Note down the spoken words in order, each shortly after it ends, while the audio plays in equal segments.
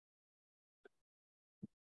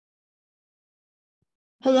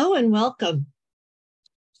Hello and welcome.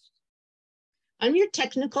 I'm your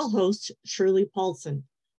technical host, Shirley Paulson.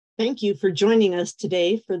 Thank you for joining us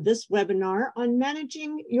today for this webinar on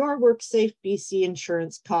managing your WorkSafeBC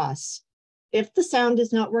insurance costs. If the sound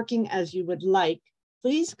is not working as you would like,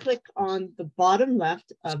 please click on the bottom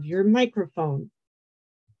left of your microphone.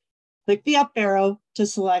 Click the up arrow to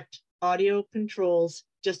select audio controls,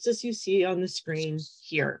 just as you see on the screen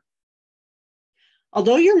here.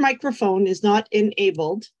 Although your microphone is not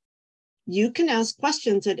enabled, you can ask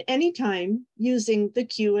questions at any time using the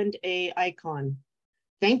Q&A icon.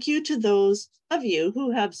 Thank you to those of you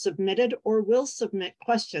who have submitted or will submit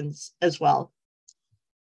questions as well.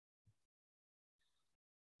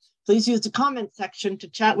 Please use the comment section to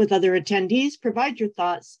chat with other attendees, provide your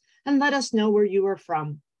thoughts, and let us know where you are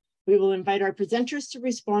from. We will invite our presenters to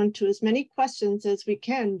respond to as many questions as we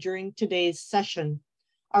can during today's session.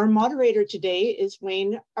 Our moderator today is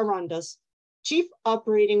Wayne Arandas, Chief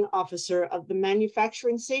Operating Officer of the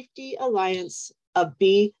Manufacturing Safety Alliance of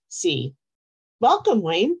BC. Welcome,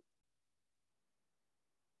 Wayne.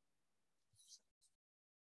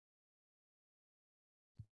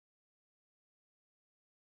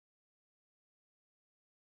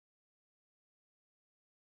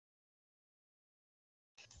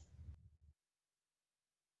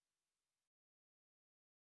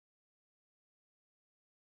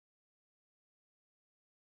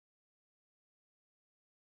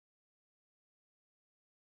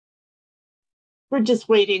 We're just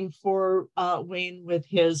waiting for Wayne with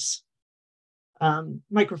his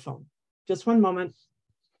microphone. Just one moment.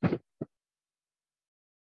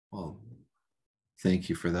 Well, thank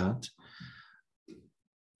you for that.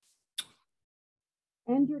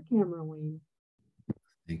 And your camera, Wayne.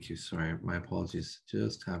 Thank you. Sorry, my apologies.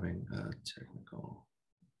 Just having a technical.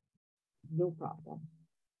 No problem.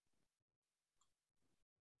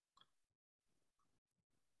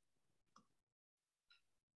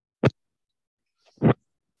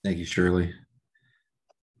 Thank you, Shirley.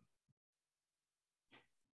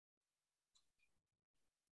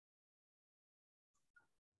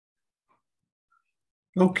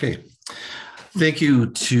 Okay. Thank you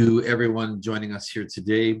to everyone joining us here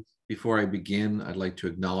today. Before I begin, I'd like to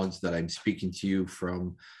acknowledge that I'm speaking to you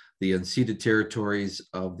from the unceded territories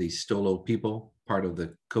of the Stolo people, part of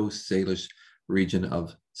the Coast Salish region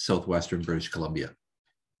of southwestern British Columbia.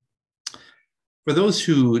 For those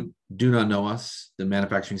who do not know us, the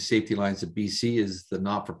Manufacturing Safety Alliance of BC is the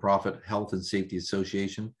not-for-profit health and safety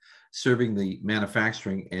association serving the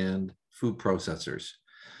manufacturing and food processors.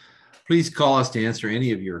 Please call us to answer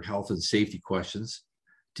any of your health and safety questions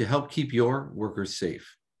to help keep your workers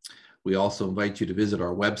safe. We also invite you to visit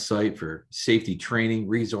our website for safety training,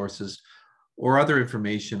 resources, or other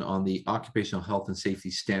information on the Occupational Health and Safety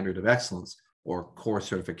Standard of Excellence, or core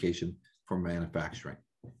certification for manufacturing.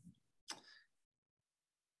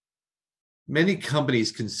 Many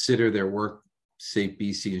companies consider their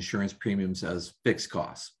WorkSafeBC insurance premiums as fixed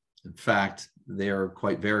costs. In fact, they are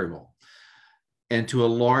quite variable and to a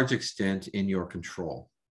large extent in your control.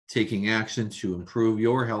 Taking action to improve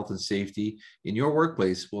your health and safety in your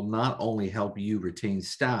workplace will not only help you retain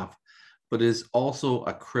staff, but is also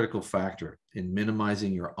a critical factor in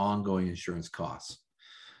minimizing your ongoing insurance costs.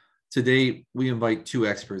 Today, we invite two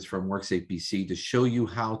experts from WorkSafeBC to show you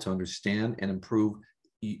how to understand and improve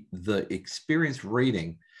the experience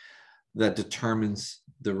rating that determines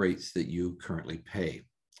the rates that you currently pay.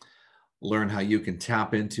 Learn how you can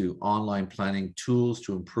tap into online planning tools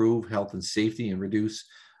to improve health and safety and reduce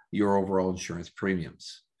your overall insurance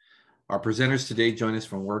premiums. Our presenters today join us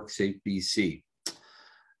from WorkSafeBC.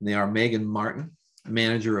 They are Megan Martin,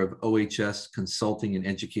 Manager of OHS Consulting and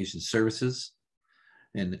Education Services,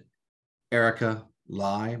 and Erica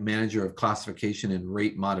Lai, Manager of Classification and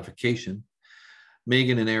Rate Modification.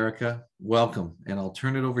 Megan and Erica, welcome, and I'll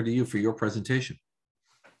turn it over to you for your presentation.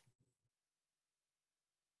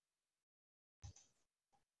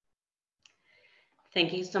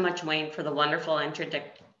 Thank you so much, Wayne, for the wonderful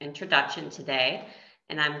introduction today.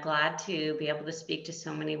 And I'm glad to be able to speak to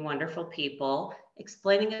so many wonderful people,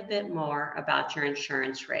 explaining a bit more about your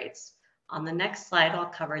insurance rates. On the next slide, I'll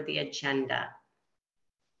cover the agenda.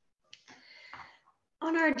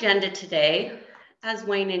 On our agenda today, as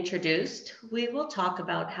Wayne introduced, we will talk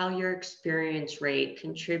about how your experience rate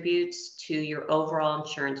contributes to your overall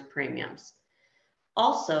insurance premiums.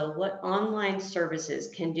 Also, what online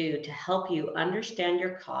services can do to help you understand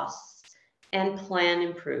your costs and plan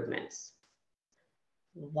improvements.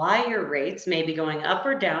 Why your rates may be going up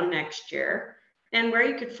or down next year, and where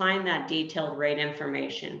you could find that detailed rate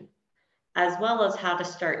information, as well as how to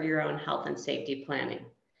start your own health and safety planning.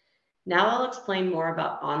 Now I'll explain more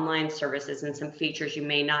about online services and some features you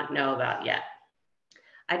may not know about yet.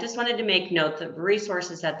 I just wanted to make note that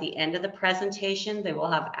resources at the end of the presentation, they will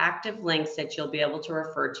have active links that you'll be able to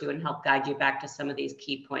refer to and help guide you back to some of these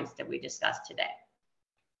key points that we discussed today.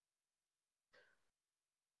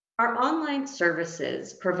 Our online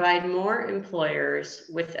services provide more employers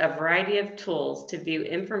with a variety of tools to view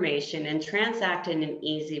information and transact in an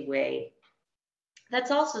easy way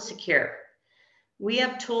that's also secure. We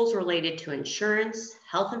have tools related to insurance,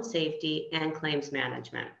 health and safety, and claims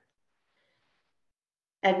management.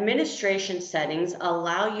 Administration settings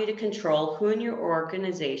allow you to control who in your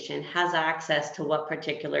organization has access to what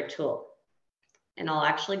particular tool. And I'll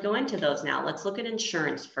actually go into those now. Let's look at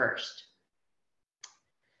insurance first.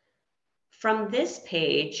 From this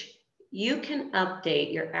page, you can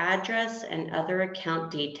update your address and other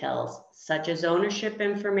account details, such as ownership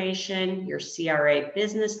information, your CRA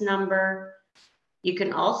business number. You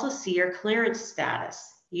can also see your clearance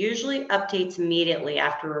status, usually updates immediately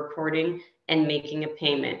after reporting and making a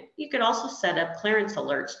payment. You could also set up clearance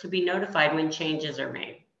alerts to be notified when changes are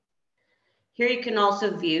made. Here you can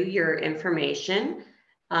also view your information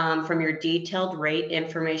from your detailed rate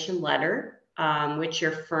information letter, which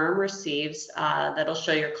your firm receives. That'll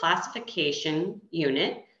show your classification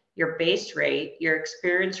unit, your base rate, your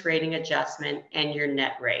experience rating adjustment, and your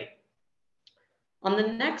net rate. On the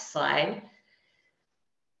next slide,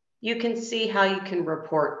 you can see how you can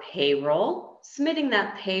report payroll. Submitting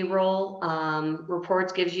that payroll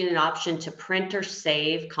reports gives you an option to print or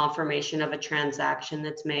save confirmation of a transaction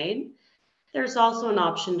that's made. There's also an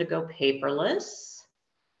option to go paperless.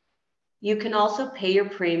 You can also pay your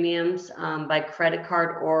premiums by credit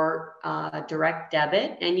card or direct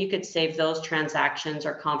debit, and you could save those transactions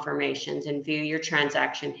or confirmations and view your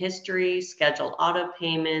transaction history, scheduled auto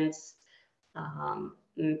payments,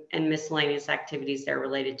 and miscellaneous activities that are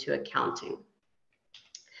related to accounting.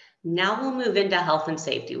 Now we'll move into health and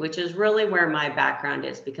safety, which is really where my background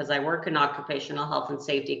is because I work in occupational health and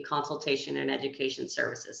safety consultation and education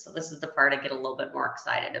services. So this is the part I get a little bit more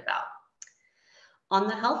excited about. On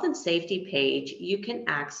the health and safety page, you can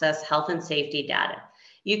access health and safety data.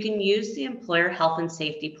 You can use the Employer Health and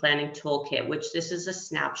Safety Planning Toolkit, which this is a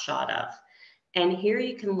snapshot of. And here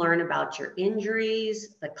you can learn about your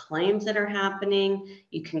injuries, the claims that are happening.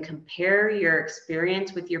 You can compare your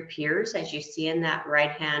experience with your peers, as you see in that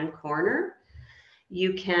right-hand corner.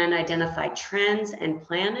 You can identify trends and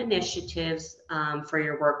plan initiatives for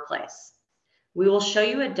your workplace. We will show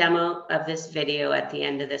you a demo of this video at the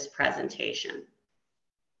end of this presentation.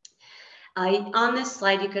 On this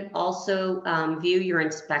slide, you could also view your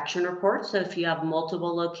inspection report. So if you have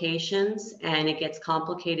multiple locations and it gets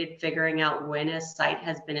complicated figuring out when a site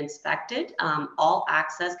has been inspected, all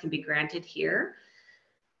access can be granted here.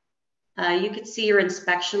 You could see your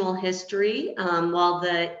inspectional history while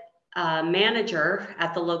the manager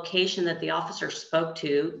at the location that the officer spoke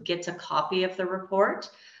to gets a copy of the report.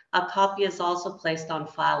 A copy is also placed on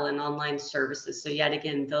file in online services. So yet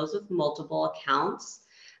again, those with multiple accounts,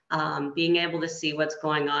 being able to see what's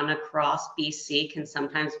going on across BC can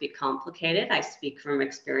sometimes be complicated. I speak from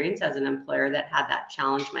experience as an employer that had that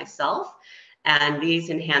challenge myself, and these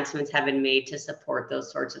enhancements have been made to support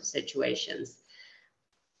those sorts of situations.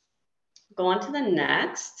 Go on to the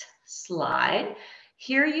next slide.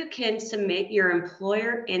 Here you can submit your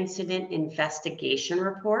employer incident investigation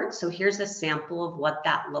report. So here's a sample of what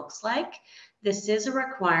that looks like. This is a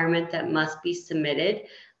requirement that must be submitted.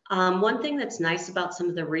 One thing that's nice about some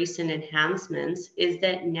of the recent enhancements is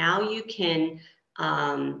that now you can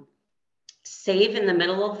save in the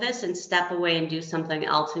middle of this and step away and do something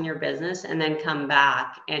else in your business and then come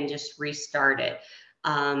back and just restart it.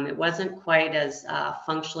 It wasn't quite as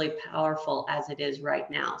functionally powerful as it is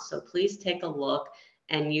right now. So please take a look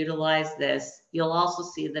and utilize this. You'll also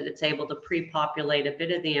see that it's able to pre-populate a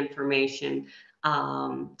bit of the information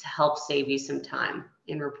to help save you some time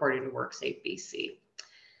in reporting to WorkSafeBC.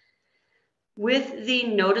 With the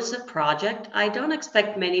notice of project, I don't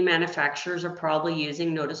expect many manufacturers are probably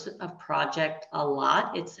using notice of project a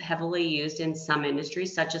lot. It's heavily used in some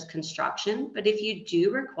industries, such as construction. But if you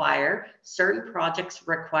do require, certain projects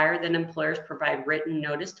require that employers provide written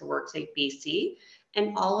notice to WorkSafeBC,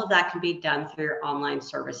 and all of that can be done through your online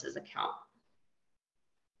services account.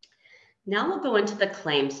 Now we'll go into the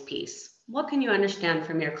claims piece. What can you understand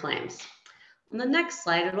from your claims? On the next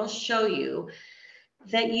slide, it'll show you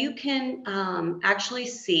that you can actually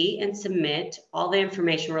see and submit all the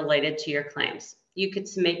information related to your claims. You could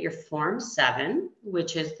submit your Form 7,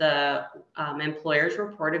 which is the employer's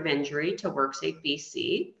report of injury to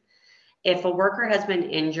WorkSafeBC. If a worker has been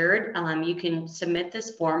injured, you can submit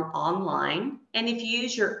this form online. And if you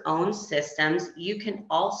use your own systems, you can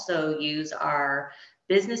also use our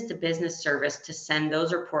business-to-business service to send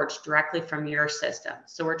those reports directly from your system.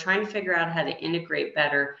 So we're trying to figure out how to integrate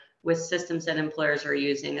better with systems that employers are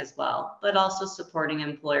using as well, but also supporting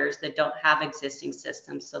employers that don't have existing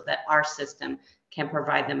systems so that our system can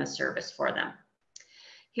provide them a service for them.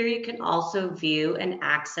 Here you can also view and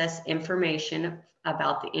access information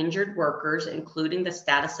about the injured workers, including the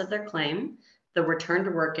status of their claim, the return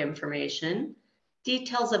to work information,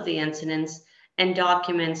 details of the incidents, and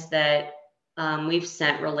documents that we've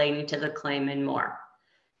sent relating to the claim and more.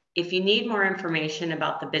 If you need more information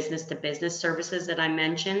about the business-to-business services that I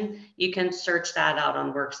mentioned, you can search that out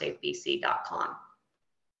on WorkSafeBC.com.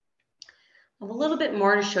 I have a little bit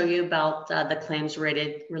more to show you about the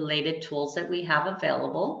claims-related tools that we have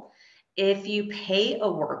available. If you pay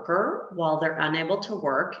a worker while they're unable to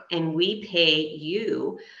work and we pay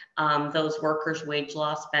you those workers' wage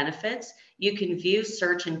loss benefits, you can view,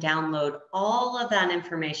 search, and download all of that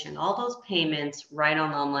information, all those payments right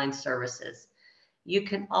on online services. You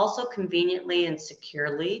can also conveniently and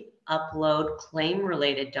securely upload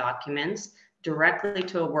claim-related documents directly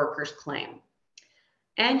to a worker's claim.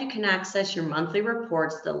 And you can access your monthly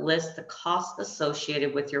reports that list the costs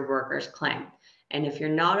associated with your worker's claim. And if you're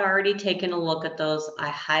not already taking a look at those, I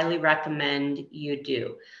highly recommend you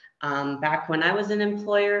do. Back when I was an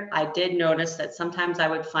employer, I did notice that sometimes I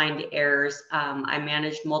would find errors. I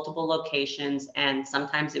managed multiple locations and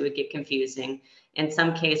sometimes it would get confusing. In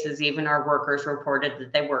some cases, even our workers reported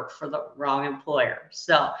that they worked for the wrong employer.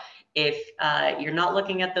 So if you're not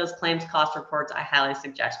looking at those claims cost reports, I highly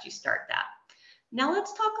suggest you start that. Now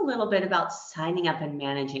let's talk a little bit about signing up and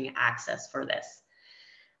managing access for this.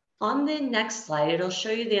 On the next slide, it'll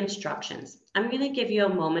show you the instructions. I'm going to give you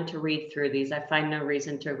a moment to read through these. I find no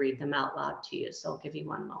reason to read them out loud to you, so I'll give you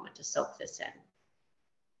one moment to soak this in.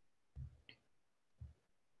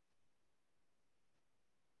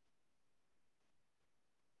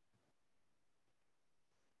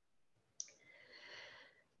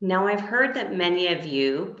 Now, I've heard that many of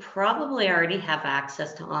you probably already have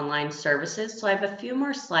access to online services, so I have a few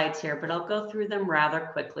more slides here, but I'll go through them rather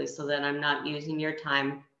quickly so that I'm not using your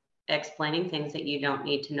time explaining things that you don't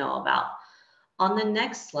need to know about. On the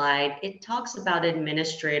next slide, it talks about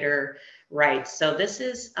administrator rights. So this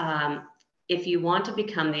is if you want to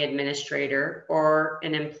become the administrator or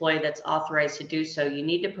an employee that's authorized to do so, you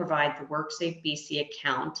need to provide the WorkSafeBC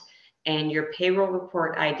account and your payroll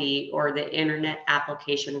report ID or the Internet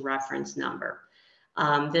Application Reference Number.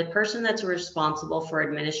 The person that's responsible for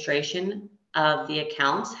administration of the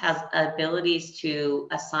accounts has abilities to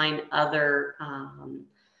assign other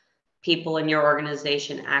people in your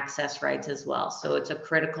organization access rights as well. So it's a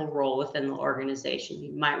critical role within the organization.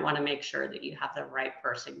 You might want to make sure that you have the right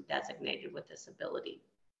person designated with this ability.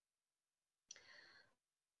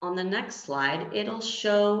 On the next slide, it'll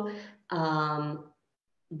show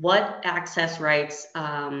what access rights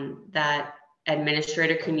that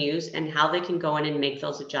administrator can use and how they can go in and make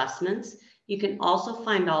those adjustments. You can also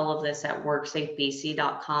find all of this at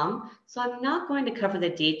WorkSafeBC.com. So I'm not going to cover the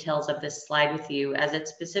details of this slide with you as it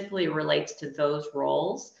specifically relates to those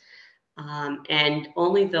roles. And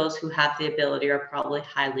only those who have the ability are probably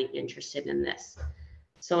highly interested in this.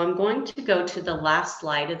 So I'm going to go to the last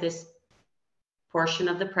slide of this portion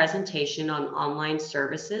of the presentation on online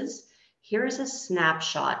services. Here is a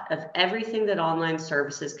snapshot of everything that online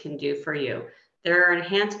services can do for you. There are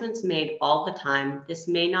enhancements made all the time. This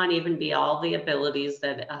may not even be all the abilities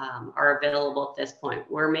that are available at this point.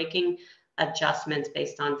 We're making adjustments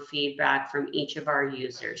based on feedback from each of our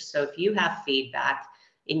users. So if you have feedback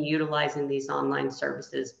in utilizing these online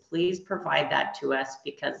services, please provide that to us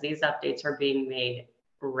because these updates are being made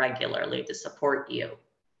regularly to support you.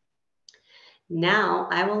 Now,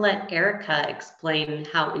 I will let Erica explain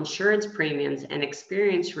how insurance premiums and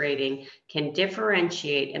experience rating can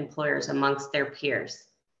differentiate employers amongst their peers.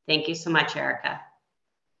 Thank you so much, Erica.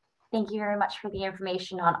 Thank you very much for the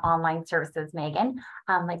information on online services, Megan.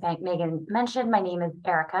 Like Megan mentioned, my name is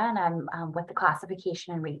Erica and I'm with the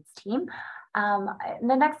classification and rates team. In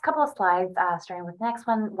the next couple of slides, starting with the next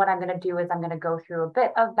one, what I'm going to do is I'm going to go through a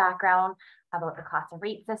bit of background about the class and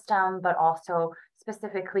rate system, but also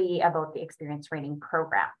specifically about the experience rating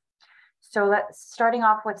program. So let's starting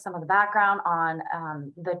off with some of the background on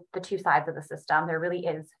the two sides of the system. There really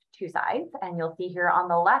is two sides, and you'll see here on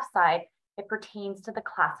the left side, it pertains to the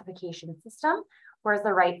classification system, whereas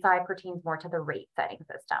the right side pertains more to the rate setting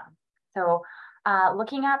system. So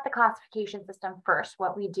looking at the classification system first,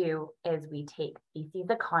 what we do is we take BC's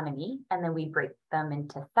economy and then we break them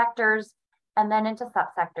into sectors and then into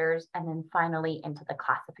subsectors, and then finally into the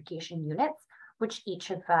classification units, which each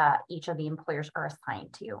of the employers are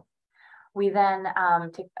assigned to. We then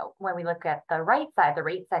when we look at the right side, the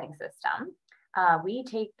rate setting system, we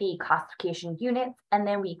take the classification units and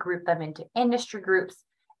then we group them into industry groups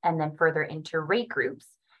and then further into rate groups.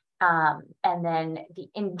 And then the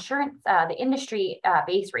industry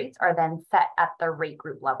base rates are then set at the rate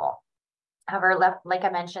group level. However, like I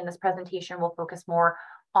mentioned, this presentation will focus more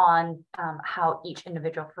on how each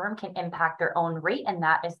individual firm can impact their own rate, and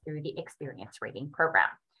that is through the experience rating program.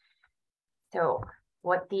 So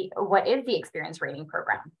what is the experience rating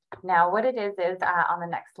program? Now, what it is on the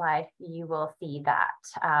next slide, you will see that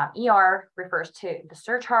ER refers to the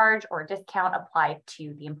surcharge or discount applied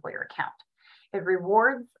to the employer account. It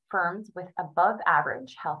rewards firms with above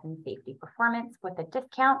average health and safety performance with a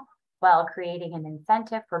discount while creating an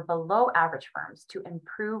incentive for below average firms to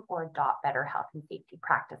improve or adopt better health and safety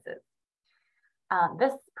practices.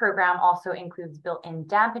 This program also includes built-in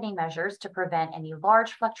dampening measures to prevent any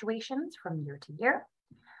large fluctuations from year to year,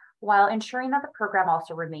 while ensuring that the program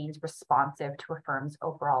also remains responsive to a firm's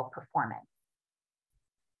overall performance.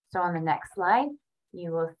 So on the next slide,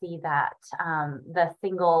 you will see that the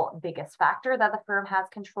single biggest factor that the firm has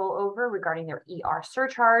control over regarding their ER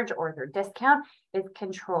surcharge or their discount is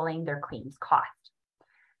controlling their claims cost.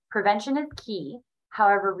 Prevention is key.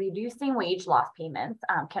 However, reducing wage loss payments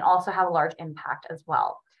can also have a large impact as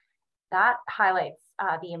well. That highlights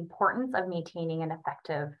the importance of maintaining an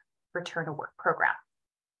effective return to work program.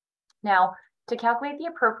 Now, to calculate the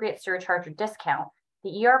appropriate surcharge or discount,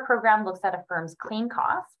 the ER program looks at a firm's claim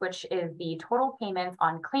costs, which is the total payments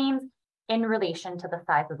on claims in relation to the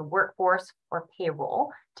size of the workforce or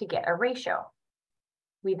payroll to get a ratio.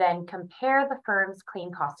 We then compare the firm's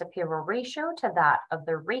claim cost to payroll ratio to that of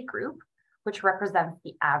the rate group, which represents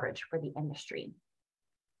the average for the industry.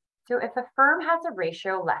 So if a firm has a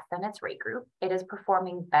ratio less than its rate group, it is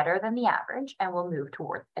performing better than the average and will move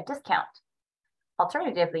towards a discount.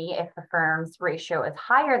 Alternatively, if the firm's ratio is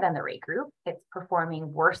higher than the rate group, it's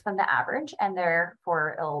performing worse than the average, and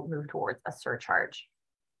therefore it'll move towards a surcharge.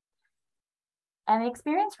 And the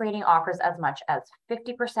experience rating offers as much as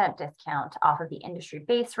 50% discount off of the industry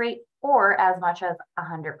base rate or as much as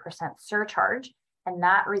 100% surcharge, and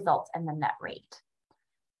that results in the net rate.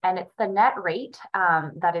 And it's the net rate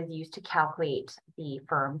that is used to calculate the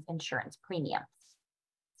firm's insurance premiums.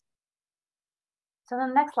 So on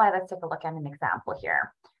the next slide, let's take a look at an example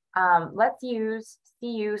here. Let's use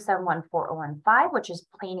CU 714015, which is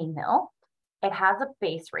planing mill. It has a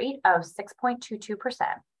base rate of 6.22%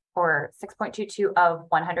 or 6.22 of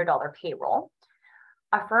 $100 payroll.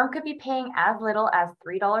 A firm could be paying as little as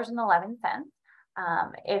 $3.11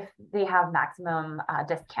 if they have maximum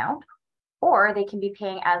discount, or they can be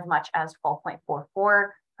paying as much as 12.44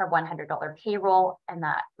 for $100 payroll, and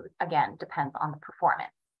that again depends on the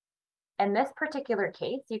performance. In this particular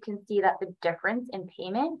case, you can see that the difference in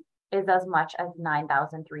payment is as much as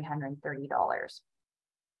 $9,330.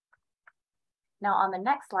 Now on the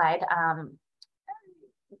next slide,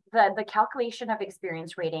 the calculation of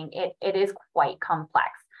experience rating, it is quite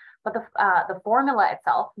complex, but the formula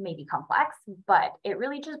itself may be complex, but it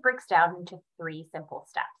really just breaks down into 3 simple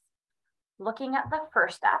steps. Looking at the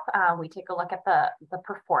first step, we take a look at the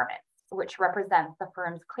performance, which represents the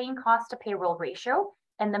firm's claim cost to payroll ratio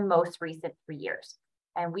in the most recent 3 years.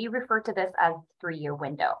 And we refer to this as 3-year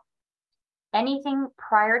window. Anything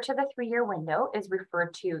prior to the 3-year window is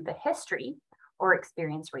referred to the history or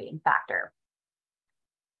experience rating factor.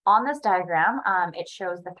 On this diagram, it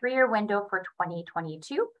shows the 3-year window for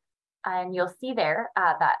 2022, and you'll see there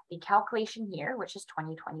that the calculation year, which is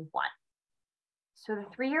 2021. So the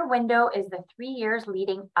 3-year window is the 3 years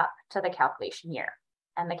leading up to the calculation year.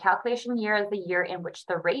 And the calculation year is the year in which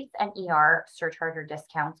the rates and ER surcharge or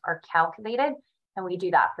discounts are calculated, and we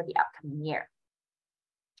do that for the upcoming year.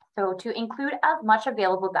 So to include as much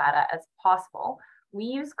available data as possible, we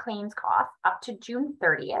use claims costs up to June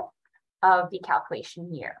 30th of the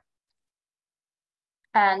calculation year.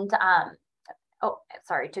 And, to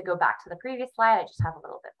go back to the previous slide, I just have a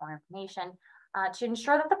little bit more information. To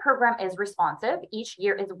ensure that the program is responsive, each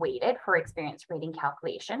year is weighted for experience rating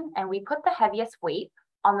calculation, and we put the heaviest weight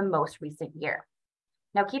on the most recent year.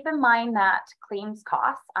 Now, keep in mind that claims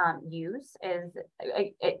costs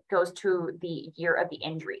it goes to the year of the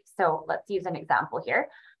injury. So let's use an example here.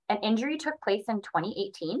 An injury took place in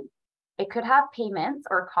 2018. It could have payments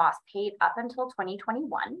or costs paid up until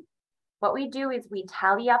 2021. What we do is we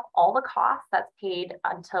tally up all the costs that's paid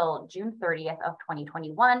until June 30th of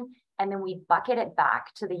 2021, and then we bucket it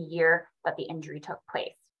back to the year that the injury took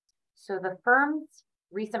place. So the firm's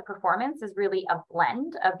Recent performance is really a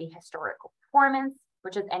blend of the historical performance,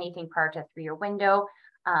 which is anything prior to a 3-year window,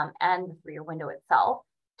 and the 3-year window itself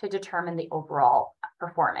to determine the overall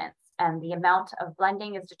performance. And the amount of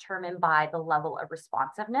blending is determined by the level of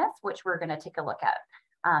responsiveness, which we're going to take a look at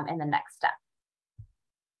in the next step.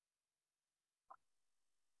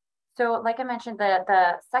 So like I mentioned,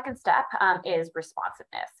 the second step is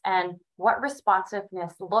responsiveness. And what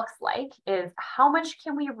responsiveness looks like is how much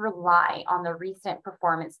can we rely on the recent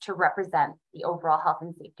performance to represent the overall health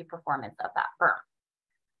and safety performance of that firm.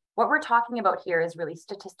 What we're talking about here is really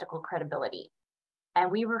statistical credibility. And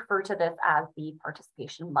we refer to this as the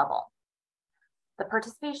participation level. The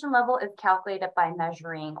participation level is calculated by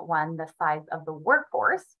measuring, one, the size of the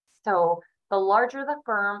workforce. So the larger the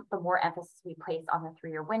firm, the more emphasis we place on the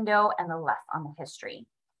 3-year window and the less on the history.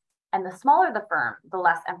 And the smaller the firm, the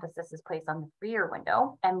less emphasis is placed on the 3-year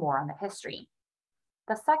window and more on the history.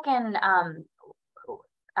 The second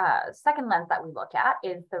lens that we look at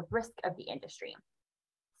is the risk of the industry.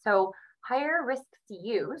 So higher risk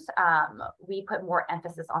CUs, we put more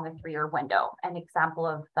emphasis on the 3-year window. An example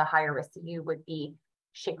of the higher risk CU would be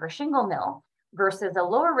Shaker Shingle Mill versus a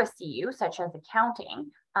lower risk CU, such as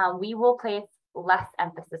accounting. We will place less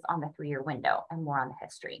emphasis on the 3-year window and more on the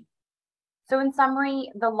history. So in summary,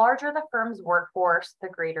 the larger the firm's workforce, the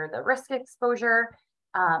greater the risk exposure,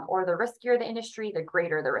 or the riskier the industry, the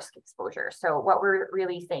greater the risk exposure. So what we're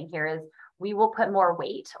really saying here is we will put more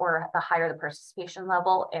weight, or the higher the participation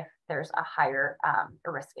level, if there's a higher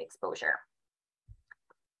risk exposure.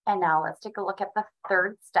 And now let's take a look at the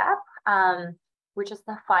third step, which is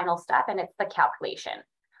the final step, and it's the calculation.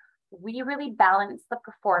 We really balance the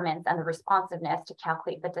performance and the responsiveness to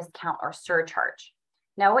calculate the discount or surcharge.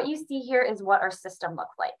 Now, what you see here is what our system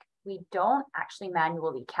looks like. We don't actually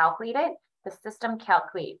manually calculate it. The system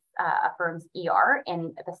calculates a firm's ER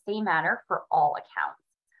in the same manner for all accounts.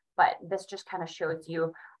 But this just kind of shows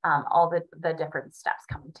you all the different steps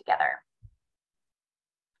coming together.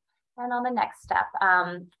 And on the next step,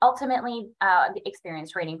 ultimately, the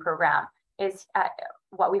experience rating program is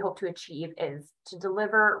what we hope to achieve is to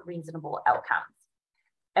deliver reasonable outcomes.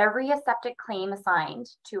 Every aseptic claim assigned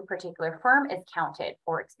to a particular firm is counted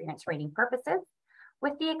for experience rating purposes,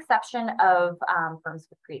 with the exception of firms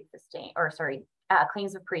with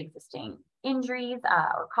claims of pre-existing injuries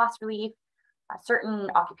or cost relief, certain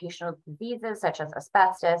occupational diseases such as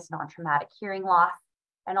asbestos, non-traumatic hearing loss,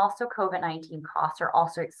 and also COVID-19 costs are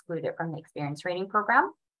also excluded from the experience rating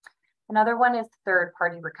program. Another one is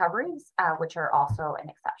third-party recoveries, which are also an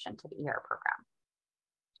exception to the ER program.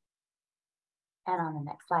 And on the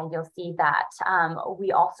next slide, you'll see that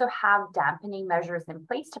we also have dampening measures in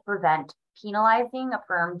place to prevent penalizing a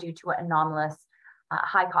firm due to an anomalous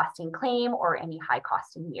high-costing claim or any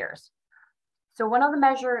high-costing years. So one of the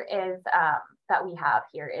measures is that we have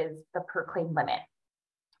here is the per claim limit.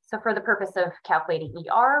 So for the purpose of calculating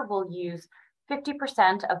ER, we'll use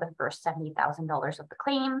 50% of the first $70,000 of the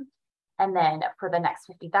claim. And then for the next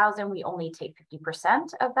 $50,000, we only take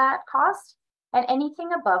 50% of that cost. And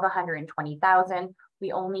anything above $120,000,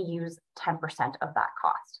 we only use 10% of that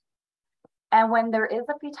cost. And when there is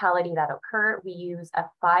a fatality that occurred, we use a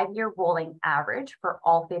 5-year rolling average for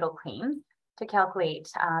all fatal claims to calculate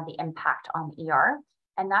the impact on ER.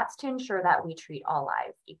 And that's to ensure that we treat all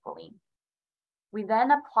lives equally. We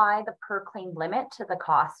then apply the per claim limit to the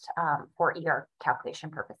cost for ER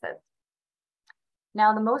calculation purposes.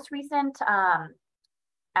 Now, the most recent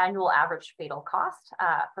annual average fatal cost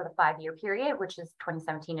for the 5-year period, which is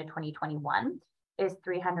 2017 to 2021, is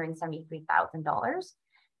 $373,000.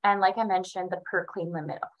 And like I mentioned, the per claim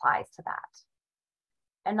limit applies to that.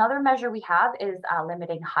 Another measure we have is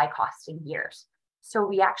limiting high costing years. So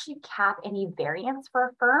we actually cap any variance for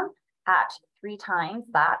a firm at 3 times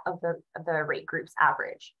that of the rate group's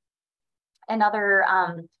average. Another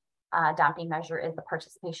damping measure is the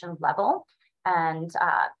participation level. And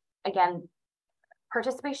again,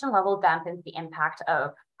 participation level dampens the impact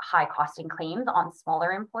of high costing claims on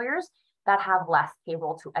smaller employers that have less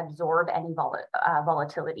payroll to absorb any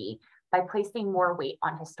volatility by placing more weight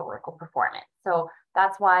on historical performance. So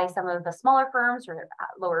that's why some of the smaller firms or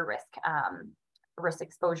lower risk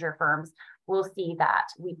exposure firms will see that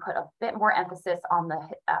we put a bit more emphasis on the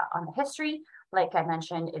history. Like I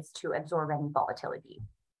mentioned, is to absorb any volatility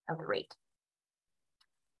of the rate.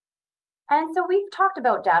 And so we've talked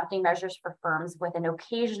about damping measures for firms with an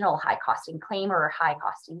occasional high costing claim or a high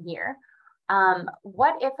costing year.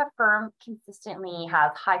 What if a firm consistently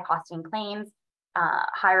has high costing claims,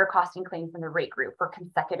 higher costing claims than the rate group for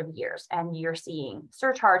consecutive years, and you're seeing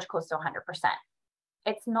surcharge close to 100%?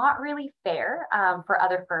 it's not really fair for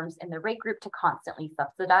other firms in the rate group to constantly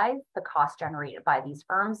subsidize the cost generated by these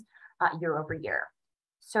firms year over year.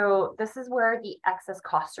 So this is where the excess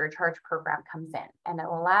cost surcharge program comes in, and it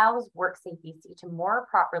allows WorkSafeBC to more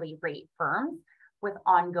properly rate firms with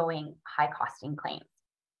ongoing high costing claims.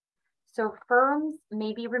 So firms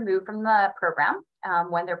may be removed from the program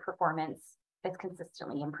when their performance is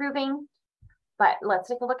consistently improving. But let's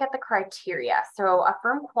take a look at the criteria. So a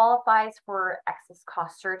firm qualifies for excess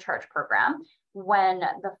cost surcharge program when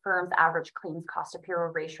the firm's average claims cost to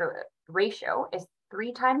payroll ratio is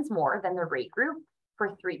 3 times more than the rate group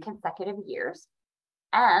for 3 consecutive years,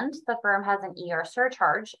 and the firm has an ER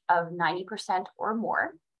surcharge of 90% or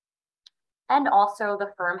more. And also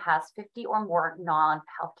the firm has 50 or more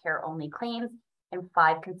non-healthcare only claims in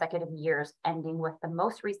 5 consecutive years, ending with the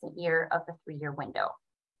most recent year of the 3-year window.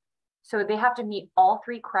 So they have to meet all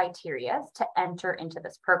 3 criteria to enter into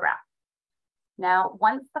this program. Now,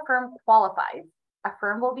 once the firm qualifies, a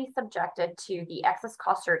firm will be subjected to the excess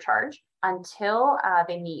cost surcharge until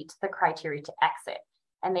they meet the criteria to exit.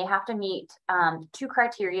 And they have to meet 2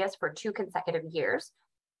 criteria for 2 consecutive years.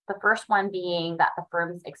 The first one being that the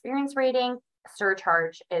firm's experience rating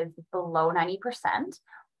surcharge is below 90%,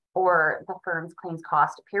 or the firm's claims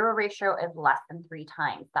cost to payroll ratio is less than 3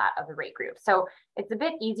 times that of the rate group. So it's a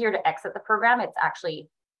bit easier to exit the program. It's actually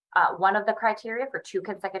one of the criteria for 2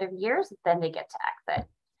 consecutive years, then they get to exit.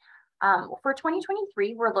 For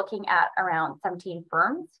 2023, we're looking at around 17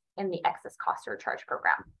 firms in the excess cost surcharge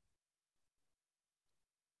program.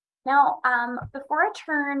 Now, before I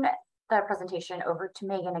turn the presentation over to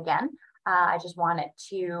Megan again, I just wanted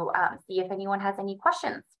to see if anyone has any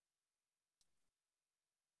questions.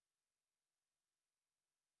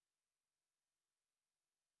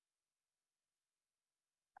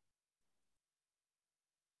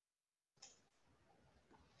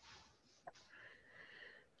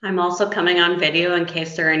 I'm also coming on video in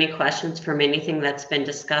case there are any questions from anything that's been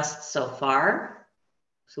discussed so far.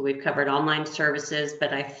 So we've covered online services,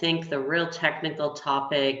 but I think the real technical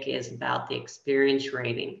topic is about the experience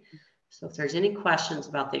rating. So if there's any questions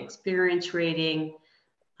about the experience rating,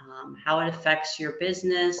 how it affects your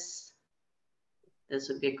business, this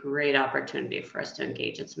would be a great opportunity for us to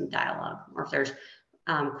engage in some dialogue. Or if there's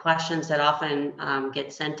questions that often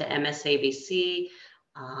get sent to MSABC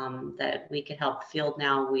that we could help field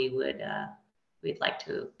now, we'd like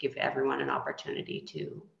to give everyone an opportunity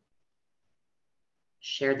to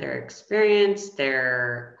share their experience,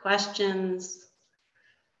 their questions.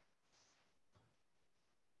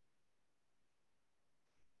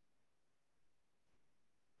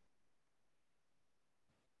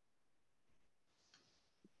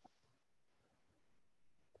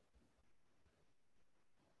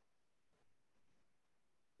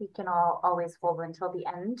 We can always hold until the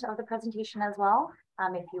end of the presentation as well,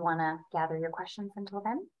 if you want to gather your questions until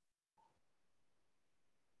then.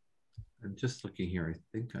 I'm just looking here. I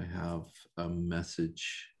think I have a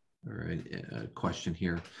message or a question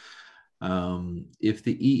here. If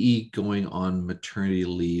the EE going on maternity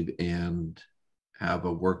leave and have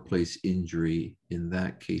a workplace injury, in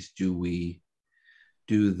that case, do the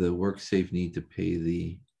WorkSafe need to pay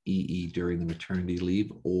the EE during the maternity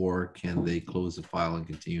leave, or can they close the file and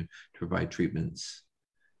continue to provide treatments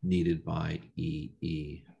needed by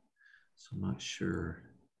EE? So I'm not sure,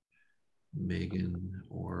 Megan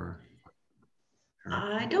or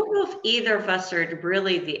I don't know if either of us are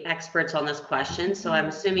really the experts on this question. So I'm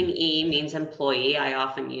assuming EE means employee. I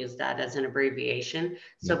often use that as an abbreviation.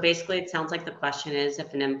 So basically it sounds like the question is,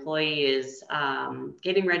 if an employee is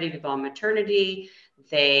getting ready to go on maternity,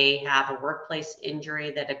 they have a workplace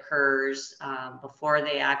injury that occurs before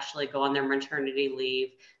they actually go on their maternity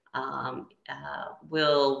leave,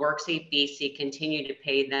 will WorkSafeBC continue to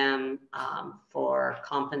pay them for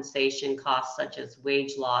compensation costs such as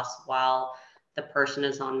wage loss while the person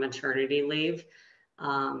is on maternity leave?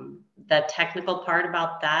 The technical part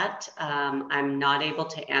about that, I'm not able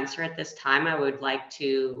to answer at this time. I would like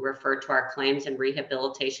to refer to our claims and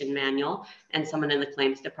rehabilitation manual and someone in the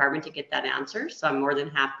claims department to get that answer. So I'm more than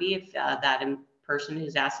happy if that person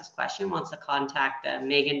who's asked this question wants to contact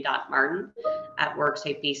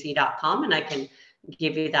megan.martin@worksafebc.com, and I can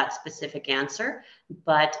give you that specific answer.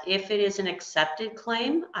 But if it is an accepted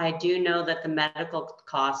claim, I do know that the medical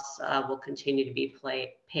costs will continue to be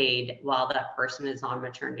paid while that person is on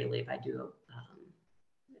maternity leave. I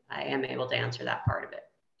am able to answer that part of it.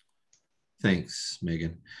 Thanks,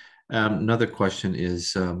 Megan. Another question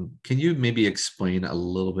is, can you maybe explain a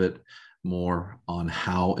little bit more on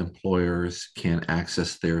how employers can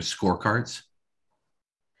access their scorecards?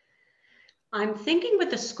 I'm thinking with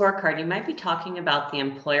the scorecard, you might be talking about the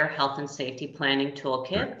Employer Health and Safety Planning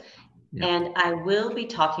Toolkit. Right. Yeah. And I will be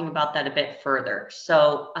talking about that a bit further.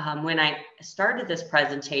 So when I started this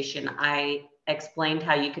presentation, I explained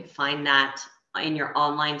how you could find that in your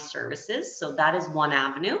online services. So that is one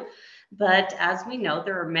avenue. But as we know,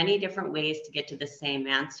 there are many different ways to get to the same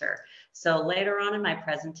answer. So later on in my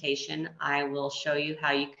presentation, I will show you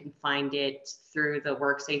how you can find it through the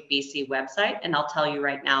WorkSafeBC website. And I'll tell you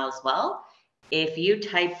right now as well, if you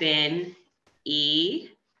type in E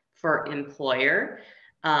for employer,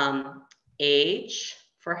 H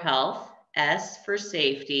for health, S for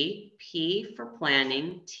safety, P for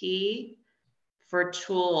planning, T for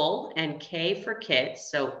tool, and K for kit.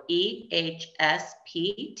 So EHSPTK.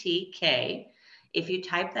 If you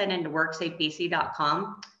type that into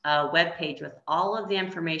WorkSafeBC.com, a webpage with all of the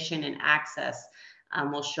information and access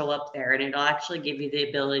will show up there, and it'll actually give you the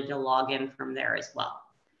ability to log in from there as well.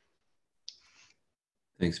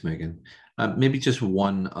 Thanks, Megan. Maybe just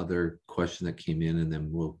one other question that came in, and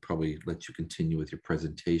then we'll probably let you continue with your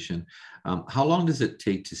presentation. How long does it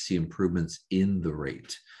take to see improvements in the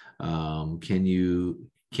rate? Can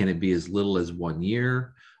it be as little as 1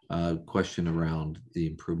 year? Question around the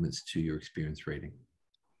improvements to your experience rating.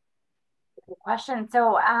 Good question.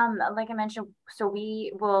 So like I mentioned, so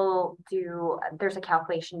we will do, there's a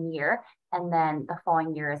calculation year, and then the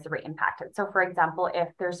following year is the rate impacted. So for example, if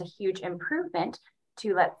there's a huge improvement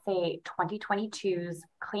to, let's say, 2022's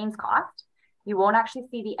claims cost, you won't actually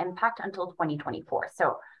see the impact until 2024.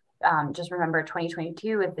 So just remember,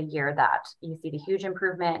 2022 is the year that you see the huge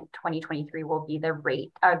improvement. 2023 will be the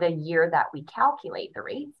rate, or the year that we calculate the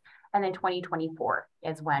rates. And then 2024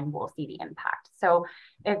 is when we'll see the impact. So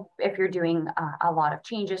if you're doing a lot of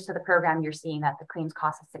changes to the program, you're seeing that the claims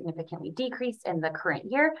cost has significantly decreased in the current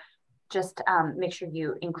year, just make sure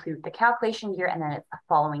you include the calculation year, and then it's the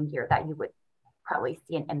following year that you would probably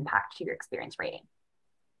see an impact to your experience rating.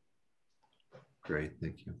 Great,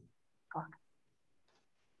 thank you.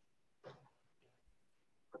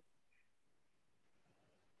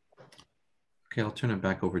 Okay, I'll turn it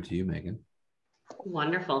back over to you, Megan.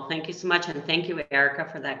 Wonderful. Thank you so much. And thank you, Erica,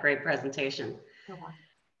 for that great presentation.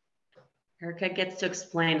 Erica gets to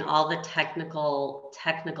explain all the technical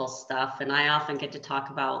stuff, and I often get to talk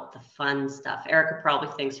about the fun stuff. Erica probably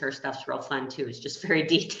thinks her stuff's real fun too. It's just very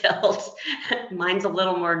detailed. Mine's a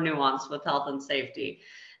little more nuanced with health and safety.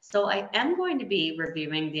 So I am going to be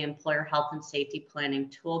reviewing the Employer Health and Safety Planning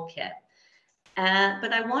Toolkit.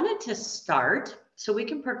 But I wanted to start, so we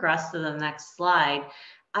can progress to the next slide.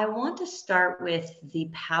 I want to start with the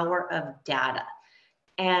power of data.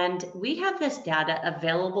 And we have this data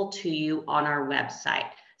available to you on our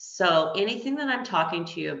website. So anything that I'm talking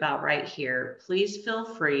to you about right here, please feel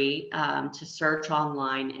free to search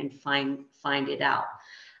online and find it out.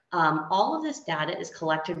 All of this data is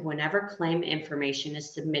collected whenever claim information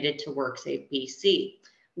is submitted to WorkSafeBC.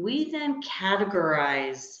 We then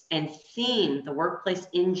categorize and theme the workplace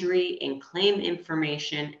injury and claim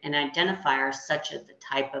information and identifiers such as the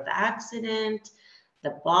type of accident,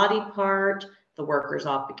 the body part, the worker's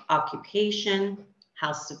occupation,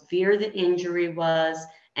 how severe the injury was,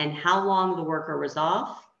 and how long the worker was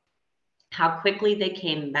off, how quickly they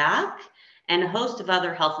came back, and a host of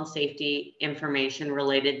other health and safety information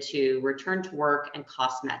related to return to work and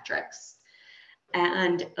cost metrics.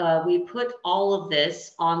 And we put all of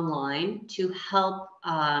this online to help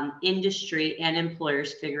industry and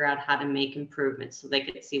employers figure out how to make improvements so they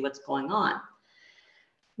could see what's going on.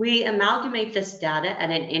 We amalgamate this data at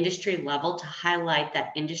an industry level to highlight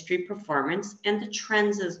that industry performance and the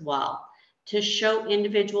trends as well, to show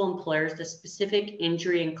individual employers the specific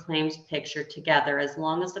injury and claims picture together, as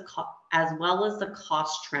well as the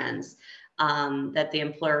cost trends that the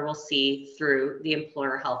employer will see through the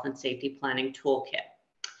Employer Health and Safety Planning Toolkit.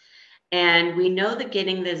 And we know that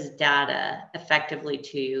getting this data effectively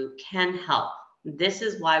to you can help. This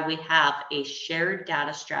is why we have a shared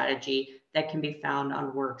data strategy that can be found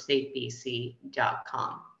on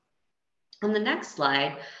WorkSafeBC.com. On the next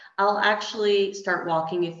slide, I'll actually start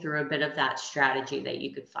walking you through a bit of that strategy that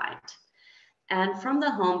you could find. And from the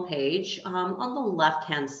home page, on the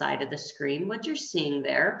left-hand side of the screen, what you're seeing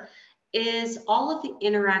there is all of the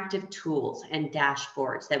interactive tools and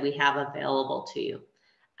dashboards that we have available to you,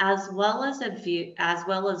 as well as view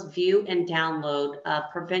and download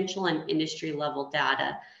provincial and industry level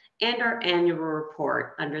data and our annual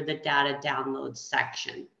report under the data download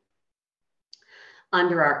section.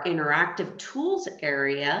 Under our interactive tools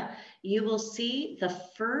area, you will see the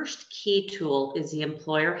first key tool is the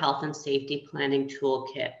Employer Health and Safety Planning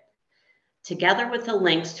Toolkit, together with the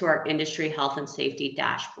links to our industry health and safety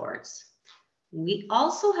dashboards. We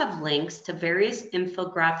also have links to various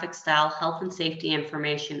infographic style health and safety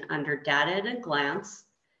information under Data at a Glance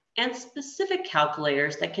and specific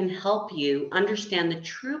calculators that can help you understand the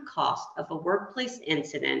true cost of a workplace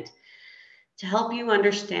incident, to help you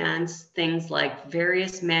understand things like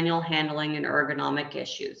various manual handling and ergonomic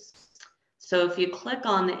issues. So if you click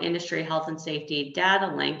on the industry health and safety data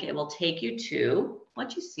link, it will take you to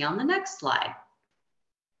what you see on the next slide.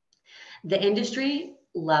 The industry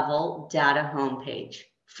level data homepage.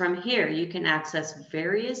 From here, you can access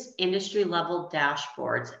various industry level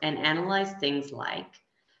dashboards and analyze things like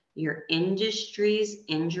your industry's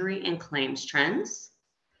injury and claims trends,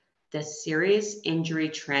 the serious injury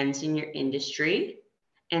trends in your industry,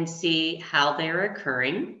 and see how they're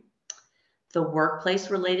occurring, the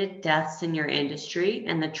workplace related deaths in your industry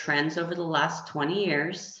and the trends over the last 20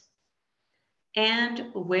 years, and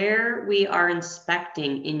where we are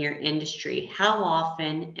inspecting in your industry, how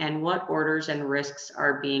often and what orders and risks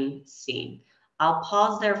are being seen. I'll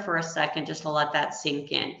pause there for a second just to let that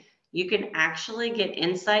sink in. You can actually get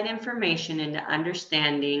inside information into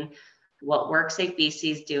understanding what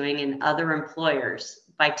WorkSafeBC is doing and other employers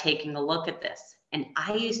by taking a look at this. And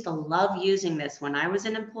I used to love using this when I was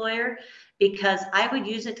an employer, because I would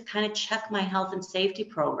use it to kind of check my health and safety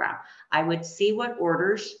program. I would see what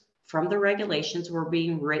orders from the regulations were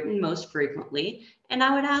being written most frequently, and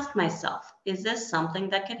I would ask myself, is this something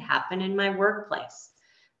that could happen in my workplace?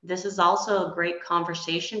 This is also a great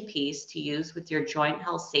conversation piece to use with your joint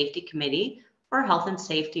health safety committee or health and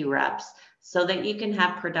safety reps, so that you can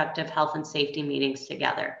have productive health and safety meetings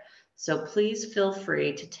together. So please feel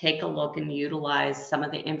free to take a look and utilize some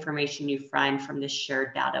of the information you find from this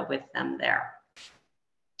shared data with them there.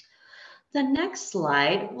 The next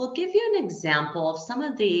slide will give you an example of some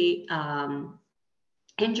of the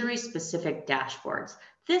injury-specific dashboards.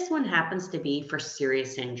 This one happens to be for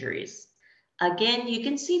serious injuries. Again, you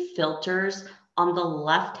can see filters on the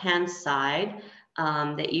left-hand side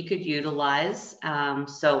that you could utilize.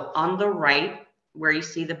 So on the right, where you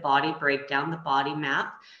see the body breakdown, the body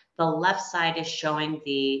map, the left side is showing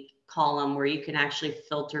the column where you can actually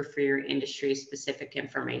filter for your industry-specific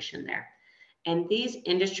information there. And these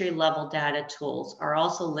industry level data tools are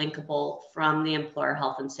also linkable from the Employer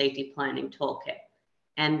Health and Safety Planning Toolkit.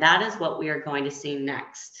 And that is what we are going to see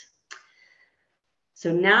next.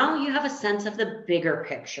 So now you have a sense of the bigger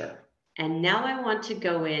picture. And now I want to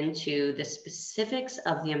go into the specifics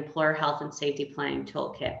of the Employer Health and Safety Planning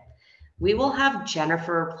Toolkit. We will have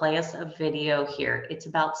Jennifer play us a video here. It's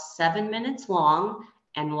about 7 minutes long.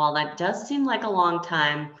 And while that does seem like a long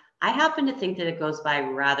time, I happen to think that it goes by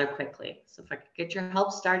rather quickly. So if I could get your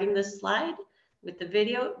help starting this slide with the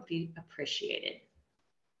video, it would be appreciated.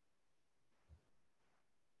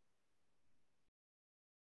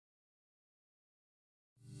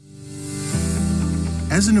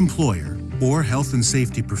 As an employer or health and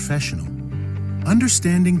safety professional,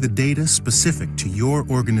 understanding the data specific to your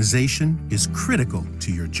organization is critical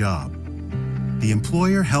to your job. The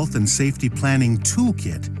Employer Health and Safety Planning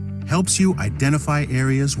Toolkit helps you identify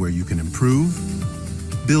areas where you can improve,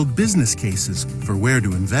 build business cases for where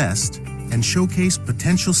to invest, and showcase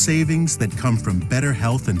potential savings that come from better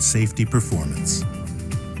health and safety performance.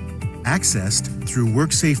 Accessed through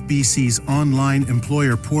WorkSafeBC's online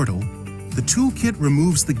employer portal, the toolkit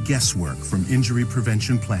removes the guesswork from injury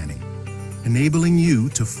prevention planning, enabling you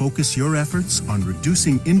to focus your efforts on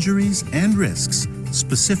reducing injuries and risks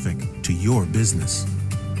specific to your business.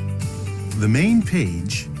 The main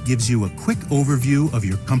page gives you a quick overview of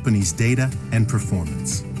your company's data and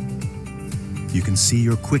performance. You can see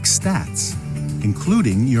your quick stats,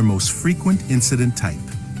 including your most frequent incident type,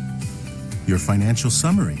 your financial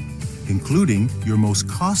summary, including your most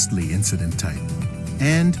costly incident type,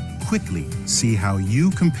 and quickly see how you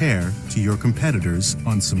compare to your competitors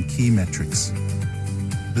on some key metrics.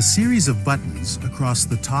 The series of buttons across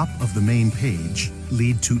the top of the main page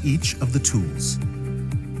lead to each of the tools.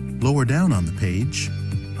 Lower down on the page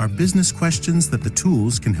are business questions that the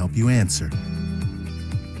tools can help you answer.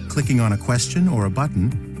 Clicking on a question or a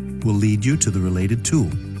button will lead you to the related tool.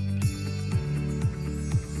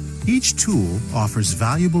 Each tool offers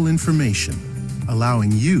valuable information,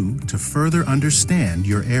 allowing you to further understand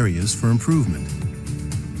your areas for improvement.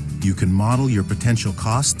 You can model your potential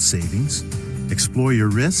cost savings, explore your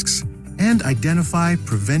risks, and identify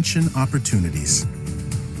prevention opportunities.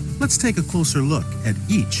 Let's take a closer look at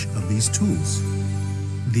each of these tools.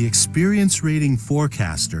 The Experience Rating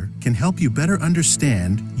Forecaster can help you better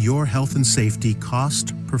understand your health and safety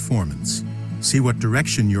cost performance. See what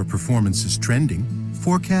direction your performance is trending,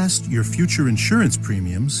 forecast your future insurance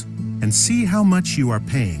premiums, and see how much you are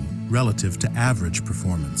paying relative to average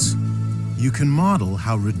performance. you can model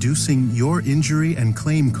how reducing your injury and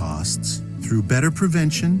claim costs through better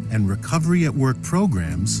prevention and recovery at work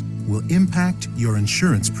programs will impact your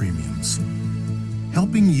insurance premiums,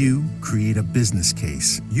 helping you create a business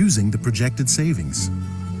case using the projected savings.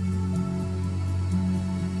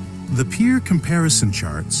 The peer comparison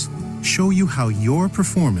charts show you how your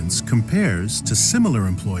performance compares to similar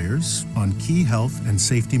employers on key health and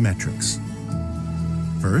safety metrics.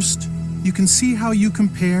 First, you can see how you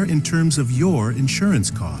compare in terms of your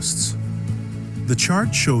insurance costs. The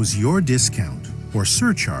chart shows your discount or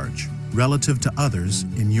surcharge relative to others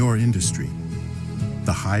in your industry.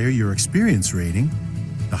 The higher your experience rating,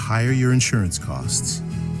 the higher your insurance costs.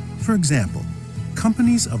 For example,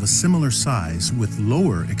 companies of a similar size with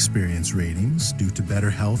lower experience ratings due to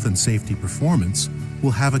better health and safety performance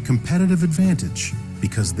will have a competitive advantage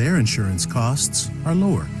because their insurance costs are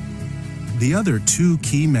lower. The other two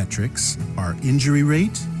key metrics are injury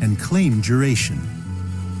rate and claim duration.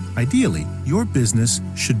 Ideally, your business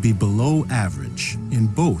should be below average in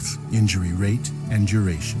both injury rate and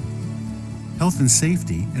duration. Health and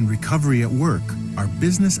safety and recovery at work are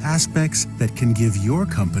business aspects that can give your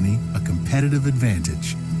company a competitive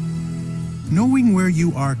advantage. Knowing where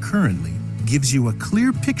you are currently gives you a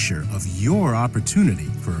clear picture of your opportunity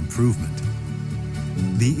for improvement.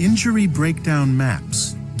 The injury breakdown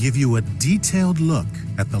maps give you a detailed look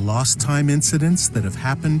at the lost time incidents that have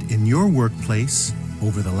happened in your workplace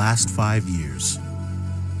over the last 5 years.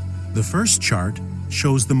 The first chart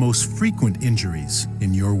shows the most frequent injuries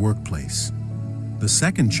in your workplace. The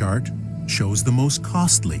second chart shows the most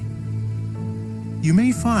costly. You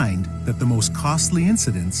may find that the most costly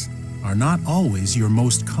incidents are not always your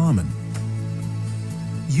most common.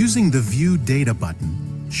 Using the View Data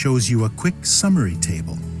button shows you a quick summary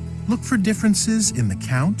table. Look for differences in the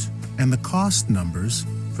count and the cost numbers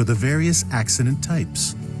for the various accident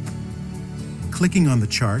types. Clicking on the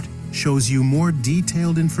chart shows you more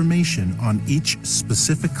detailed information on each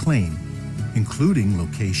specific claim, including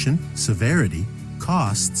location, severity,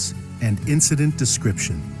 costs, and incident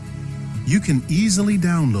description. You can easily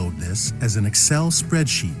download this as an Excel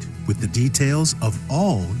spreadsheet with the details of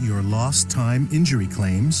all your lost time injury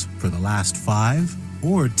claims for the last 5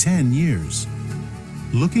 or 10 years.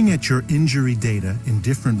 Looking at your injury data in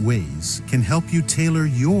different ways can help you tailor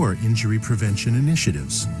your injury prevention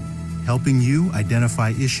initiatives, helping you identify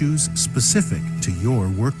issues specific to your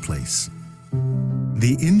workplace.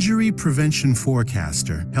 The Injury Prevention